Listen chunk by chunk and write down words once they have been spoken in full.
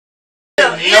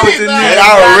know the niggas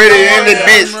already in the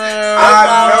bitch.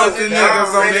 I know the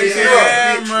niggas on this shit.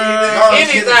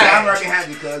 Anytime. I'm right behind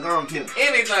you, cuz. Go on, kill him.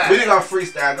 Anytime. We gonna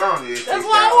freestyle. Go on, That's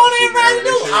what I want everybody to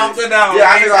do. I'm good down.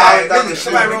 Yeah, I nigga.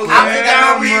 Somebody roll. I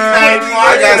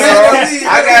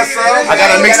got some. I got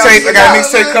a mixtape. I got a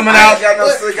mixtape coming out. I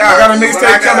got a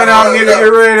mixtape coming out. Need to get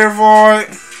ready for it.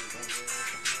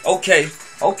 Okay.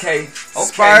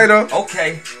 Spider.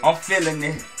 Okay. I'm feeling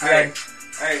it. Hey.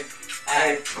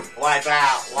 Wipe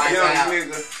out. Young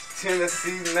nigga,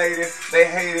 Tennessee native, they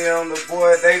hated on the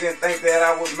boy. They didn't think that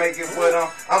I would make it, but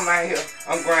I'm out here,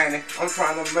 I'm grinding, I'm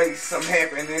trying to make something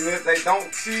happen. And if they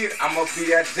don't see it, I'ma be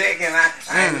that jack, and I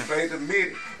ain't afraid to admit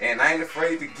it, and I ain't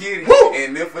afraid to get it. Woo!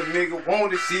 And if a nigga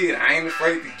want it, shit, I ain't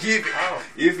afraid to give it.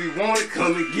 If he want it,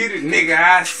 come and get it, nigga.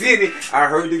 I send it. I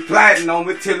heard they plotting on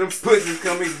me, tell them pussies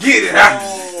come and get it.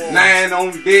 9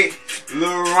 on deck,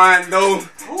 Lil Rondo,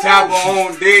 chopper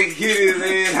on deck, hit his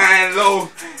head high and low.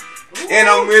 And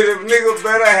I'm with a nigga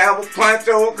better have a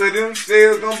poncho, cause them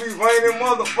shells gonna be raining,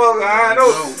 motherfucker. I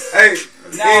know. Hey,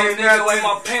 now nigga wear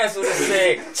my pants with a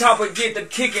sag. Chopper get the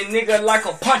kicking, nigga, like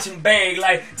a punching bag.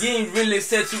 Like, you ain't really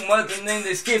said too much, and then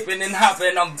they skipping and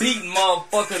hopping. I'm beating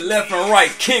motherfucker left and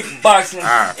right, kickboxing.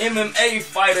 MMA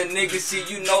fighter, nigga, see,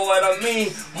 you know what I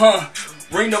mean, huh?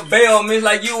 Ring the bell, miss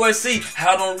like USC.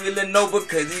 I don't really know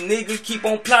because these niggas keep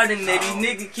on plotting that. These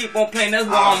niggas keep on playing. That's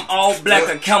why I'm all black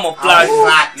and camouflage.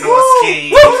 Plot no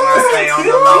scheme. I stay on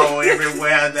the low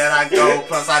everywhere that I go.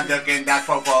 Plus I duck and duck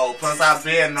for bowl. Plus I've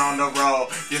been on the road.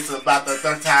 This is about the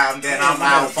third time that I'm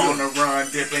out on the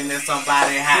run, dipping in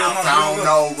somebody's house. I don't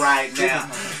know right now.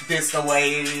 This the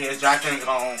way it is. Y'all can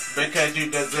go because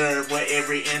you deserve what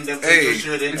every individual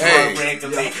should enjoy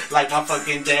regularly. Like my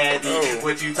fucking daddy.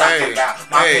 What you talking about?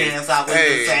 My parents always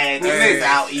been sad. This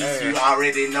out east, you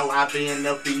already know I've been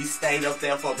up east. Stayed up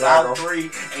there for about 3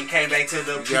 and came back to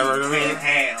the beat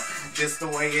ham. Just the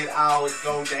way it always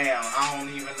go down. I don't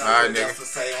even know what else to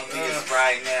say on this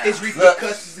right now. It's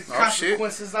repercussions and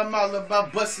consequences. I'm all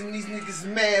about busting these niggas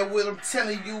mad. Well, I'm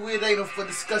telling you, it ain't up for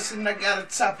discussion. I got a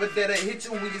chopper that'll hit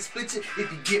you when you split you.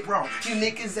 If you get wrong, you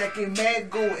niggas acting mad,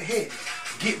 go ahead.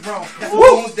 Get wrong. That's the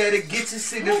wounds that'll get you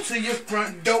sitting up to your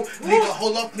front door. Nigga,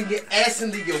 hold up in your ass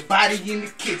and leave your body in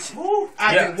the kitchen.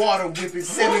 I been water whipping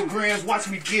 7 grams, watch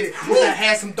me get it. I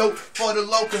had some dope for the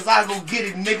low, cause I go get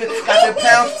it, nigga. Got the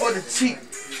pounds for the cheap.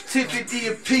 1050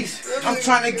 a piece. I'm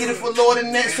trying to get it for Lord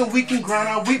and that so we can grind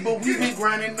all week, but we been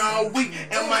grinding all week.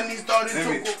 And my knees started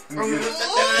to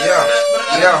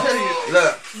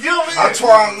look, I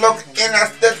try and look and I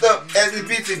stepped up as a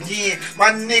bitch again.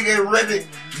 My nigga Rabbit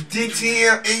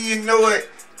DTM and you know it.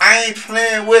 I ain't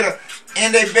playing with her.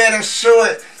 And they better show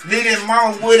it. Leading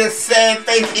mom with a sad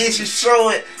face and she show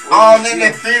it. All in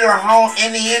the funeral home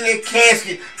and in the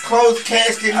casket. Closed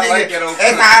casket, nigga.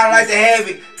 That's how I like to have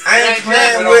it. I ain't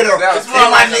playing with them. And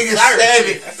my niggas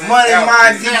savage. Money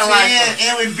my DTN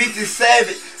and we bitches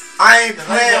savage. I ain't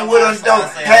playing with them though.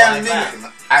 Hell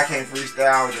nigga. I can't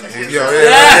freestyle with them. Yo,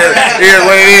 yeah,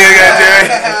 what it is,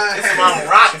 goddamn. It's some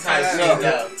rock type shit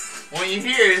though. When you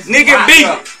hear it, nigga B.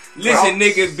 Listen,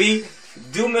 nigga B.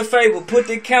 Do me a favor, put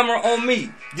the camera on me.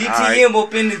 DTM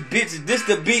up in this bitch. This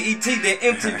the BET, the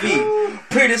MTV.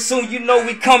 Pretty soon, you know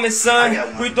we coming, son.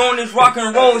 We doing this rock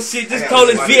and roll shit. Just call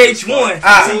it VH1.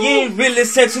 So you ain't really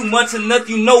said too much or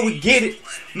nothing. You know we get it.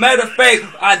 Matter of fact,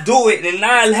 I do it and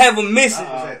I'll have a missing.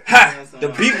 Ha! The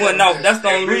beat went off. That's the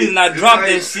only reason I dropped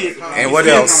that shit. And what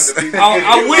else?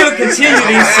 I will continue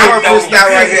this shit though.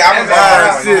 Right here.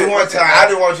 I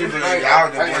didn't want you to believe it. I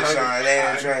was just one shot. They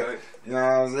ain't trying. You know what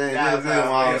I'm saying? You know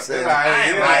what I'm saying? I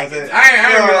ain't like it. I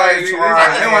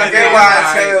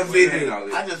tell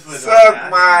bitches. Suck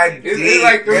my dick.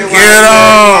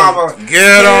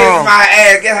 Get on. My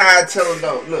ass. Get how I tell them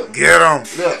though. Look. Get on.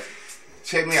 Look.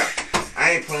 Check me out.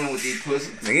 I ain't playing with these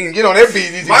pussies. Nigga, get on that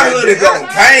beat. My hood is gonna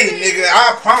bang, nigga.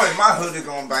 I promise my hood is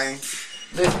gonna bang.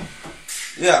 Listen.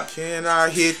 Yeah. Can I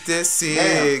hit this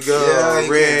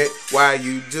cigarette while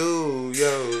you do,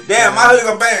 yo? Damn, my hood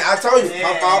gonna bang. I told you.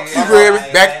 My fault.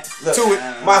 Back to it.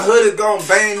 My hood is gonna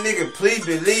bang, nigga. Please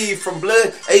believe from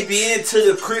blood ABN to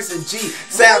the Chris and G.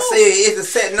 South said it's a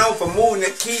set known for moving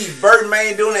the keys.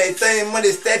 Birdman doing everything,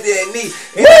 money stacked at knee.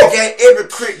 And I got every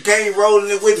crit game rolling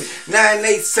it with me.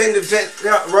 9-8 send the jet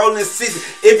rolling 60.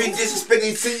 If you disrespect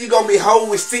you, see you gonna be whole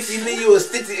with 60. Leave you a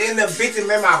stitch in the bitch and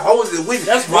man, my hoes is with me.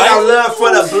 That's right. I love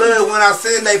for the blood when I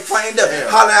send they flamed up.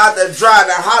 Holler out the dry,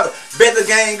 the holler. Bet the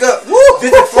gang up.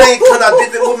 Did the flame cut, I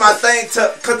did it with my thing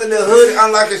tuck. Cut in the hood,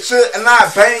 unlike a shit, and I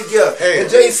bang ya. And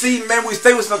JC, man, we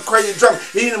stay with some crazy drama.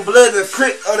 Eating blood, the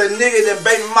crit, or the nigga, the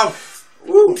baby mama.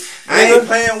 Woo. I ain't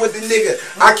playing with the nigga.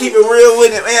 I keep it real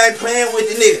with him. I ain't playing with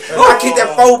the nigga. I keep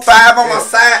that 4-5 on my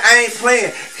side. I ain't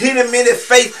playing. Hit him in his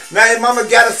face. Now his mama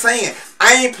got a saying.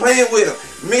 I ain't playing with him.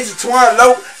 Mr. Twan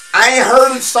Low. I ain't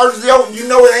heard him search the open. You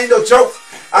know it ain't no joke.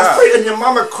 I straight in your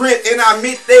mama crib and I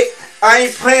meet that. I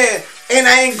ain't playing and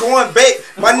I ain't going back.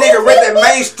 My nigga read that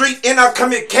Main Street and I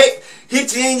come in cake.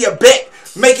 Hit you in your back.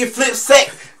 Make it flip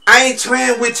sack. I ain't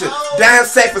playing with you. Down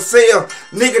sack for sale.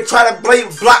 Nigga try to play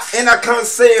block and I come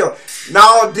sell.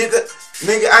 No,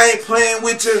 nigga, I ain't playing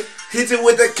with you. Hit you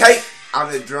with the cake. I'm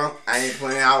just drunk. I ain't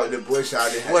playing out with the bush out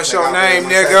there. What's your name,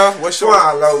 nigga? What's your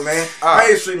name? Low, man.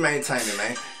 Main Street Maintainer,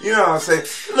 man. You know what I'm saying?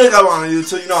 Look up on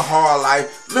YouTube, you know, Hard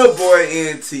Life. Little boy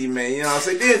NT, man. You know what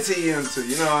I'm saying? DNT too.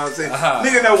 You know what I'm saying?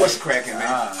 Nigga know what's cracking,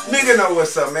 man. Nigga know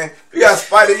what's up, man. You got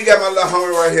Spider, you got my little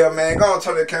homie right here, man. Go on,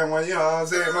 turn the camera on. You know what I'm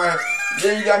saying, man?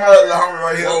 Then you got my little homie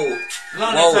right here.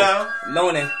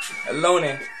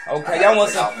 Lonin. Okay, y'all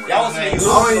want some? Y'all want some?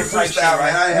 Freestyle,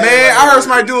 man, I heard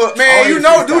somebody do it. Man, you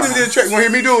know, dude did the track. You wanna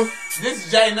hear me do it? This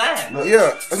is J9.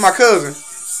 Yeah, that's my cousin.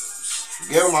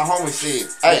 Get what my homie said.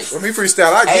 Hey, let me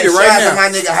freestyle. I get it right now. My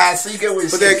nigga High C. Get what he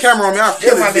said. Put that camera on me. I'll kill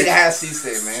it. Get what my nigga High C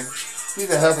said, man. He's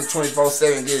a hustle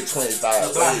 24/7. Get it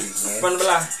 25 days, man. From the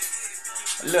block.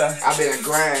 Look, I been a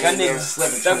grind. That nigga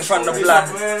stepping from the block.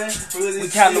 We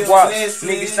count the walks.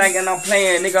 Niggas thinking I'm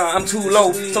playing. Nigga, I'm too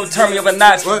low. So turn me up a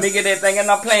notch. Nigga, they thinking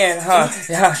I'm playing.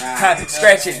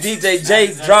 Scratch it. DJ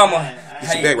J Drama.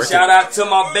 Hey, shout out to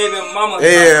my baby mama.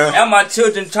 Yeah. And my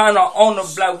children trying to own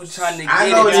the block. We trying to get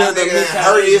I know this nigga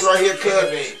heard this right here,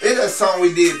 cuz. It's a song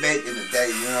we did back in the day,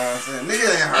 you know what I'm saying? Nigga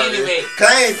ain't heard it. Cuz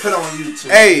I ain't put on YouTube.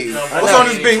 Hey, what's on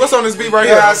this beat? What's on this beat right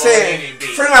here? You know what I'm saying?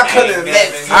 Free my cousin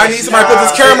Lex. I need somebody to put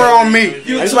this camera on me.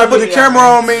 I need somebody to put the camera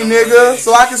on me, nigga,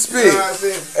 so I can spit.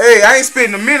 Hey, I ain't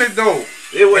spitting a minute, though.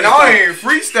 And I ain't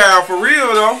freestyle for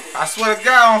real though. I swear to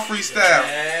God, I don't freestyle.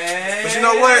 But you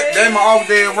know what? That ain't my off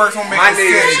day at work. So I'm making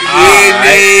sketchy.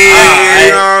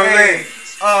 You know what I mean?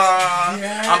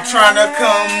 I'm trying to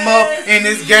come up in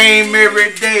this game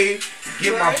every day.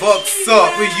 Get my bucks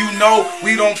up, but you know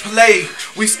we don't play.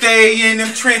 We stay in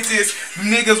them trenches.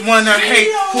 Niggas wanna hate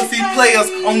pussy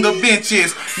players on the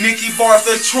benches. Nicky bars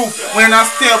the truth when I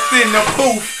step in the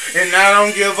booth. And I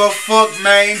don't give a fuck,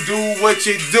 man. Do what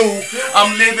you do.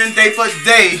 I'm living day for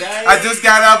day. I just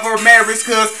got out of marriage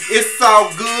cause it's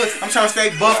all good. I'm trying to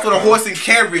stay buff with a horse and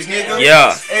carriage, nigga.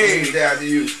 Yeah. Hey, down to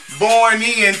you. Born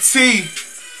ENT.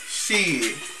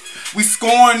 Shit. We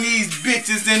scoring these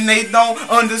bitches and they don't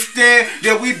understand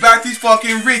that we bout these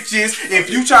fucking riches. If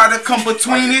you try to come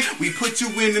between it, we put you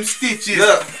in them stitches.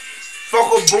 Look, fuck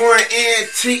a born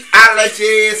NT, I let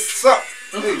your ass suck.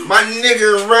 My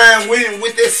nigga rhyme with him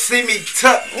with that see me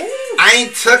tuck. I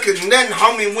ain't tucking nothing,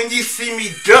 homie, when you see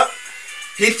me duck.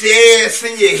 Hit your ass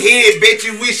in your head, bet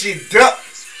you wish you duck.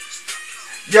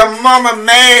 Your mama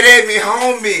mad at me,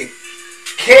 homie.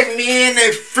 Catch me in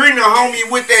that freedom, homie,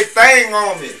 with that thing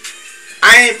on me.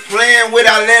 I ain't playing with,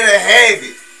 I let her have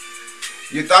it.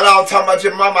 You thought I was talking about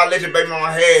your mama, I let your baby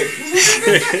mama have it.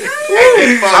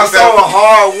 I'm so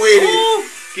hard with it.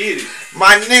 Get it.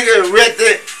 My nigga wrecked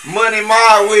that money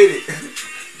mile with it.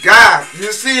 God,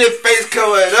 you see his face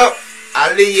covered up.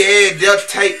 I leave your head duct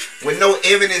tape with no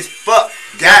evidence. Fuck,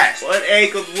 God. What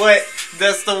ankles, what?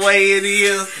 That's the way it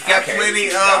is. Got plenty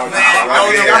of, man.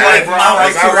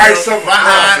 I write something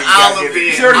behind all of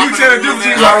it. Sure, you tell the dude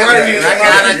you already. I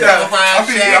gotta go find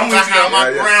shit behind my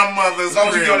grandmother's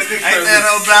crib. Ain't that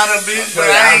about a bitch,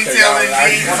 but I ain't telling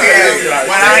details.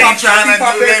 When I ain't trying to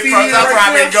do that, cause I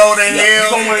probably go to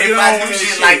hell if I do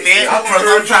shit like that. Cause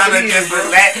I'm trying to just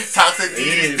relax, talk to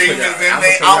these demons, and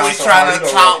they always trying to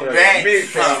talk back.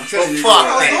 But fuck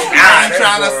that. I ain't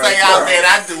trying to say out that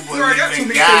I do believe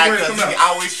in God, cause he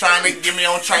always trying to get me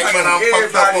on track, but I'm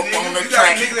fucked up on the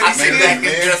track. I sit back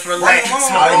and just relax,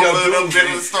 smoke a little bit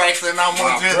of strikes, and I'm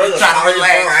gonna just try to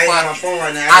relax.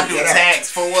 I do tax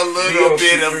for a little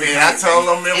bit of it. I told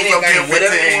them it was a bit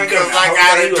thing, cause I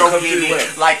gotta go get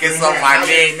it like it's on my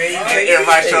neck.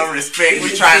 Everybody show respect.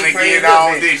 We trying to get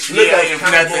on this year. If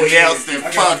nothing else, then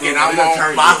fuck it. I'm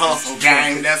on my hustle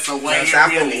game. That's the way it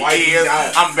really is.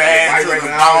 I'm bad to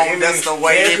the bone. That's the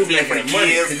way it really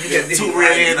is. Too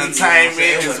real entertainment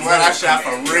is what I shot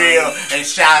for real. And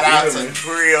shout out to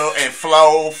Grill and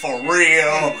Flow for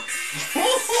real.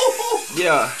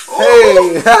 Yeah.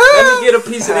 Hey. Let me get a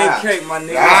piece of that cake, my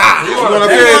nigga. You want a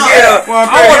piece?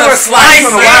 I want to slice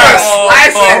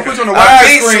it. Put you on the wide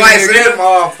screen, nigga.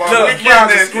 Look, Look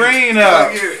the screen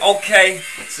up. Okay,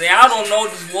 See, I don't know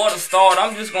this war to start.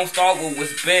 I'm just gonna start with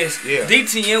what's best. Yeah.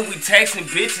 DTM, we taxing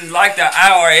bitches like the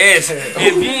IRS.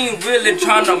 If you ain't really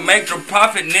trying to make the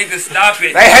profit, nigga, stop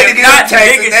it. They hate to If get not, them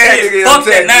taxes. nigga, They hate to shit, get fuck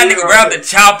them that. Now, taxes. nigga, grab the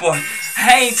chopper.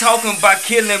 I ain't talking about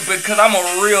killing because I'm a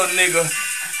real nigga.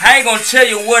 I ain't gonna tell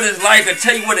you what it's like or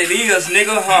tell you what it is,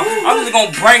 nigga, huh? I'm just gonna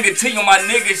bring it to you, my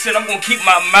nigga, shit. I'm gonna keep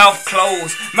my mouth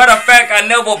closed. Matter of fact, I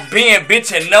never bend,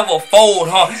 bitch, and never fold,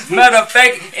 huh? Matter of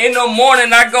fact, in the morning,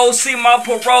 I go see my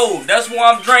parole. That's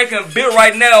why I'm drinking beer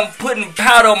right now. I'm putting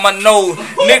powder on my nose.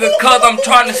 Nigga, cause I'm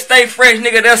trying to stay fresh,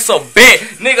 nigga, that's a bet.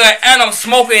 Nigga, and I'm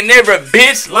smoking every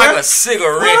bitch like a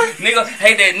cigarette. Nigga,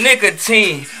 hey, that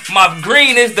nicotine. My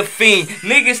green is the fiend.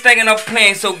 Niggas thinking I'm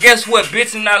playing, so guess what,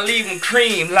 bitch, and I leave them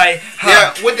cream. Like,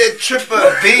 yeah, with that triple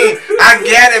B, I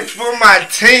got it for my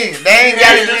team. They ain't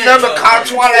got it in number call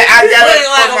 20. I got it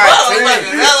for my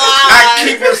team. I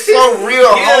keep it so real,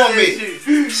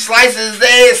 homie. Slices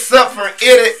their ass up from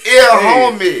ear to ear,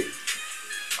 homie.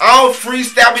 I don't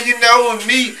freestyle, but you know with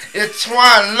me, it's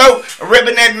Twine Low,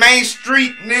 ripping that Main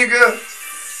Street, nigga.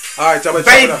 Alright, chop it up.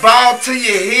 Baseball to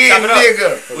your head,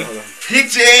 nigga.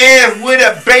 Hit your ass with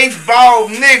a baseball,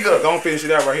 nigga. Don't finish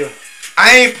it out right here.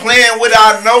 I ain't playing with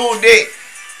I know that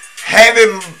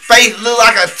having face look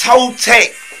like a toe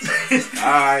tack.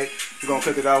 Alright, we're gonna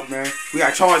cut it off, man. We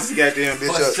got charges to goddamn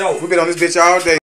bitch For up. sure. We been on this bitch all day.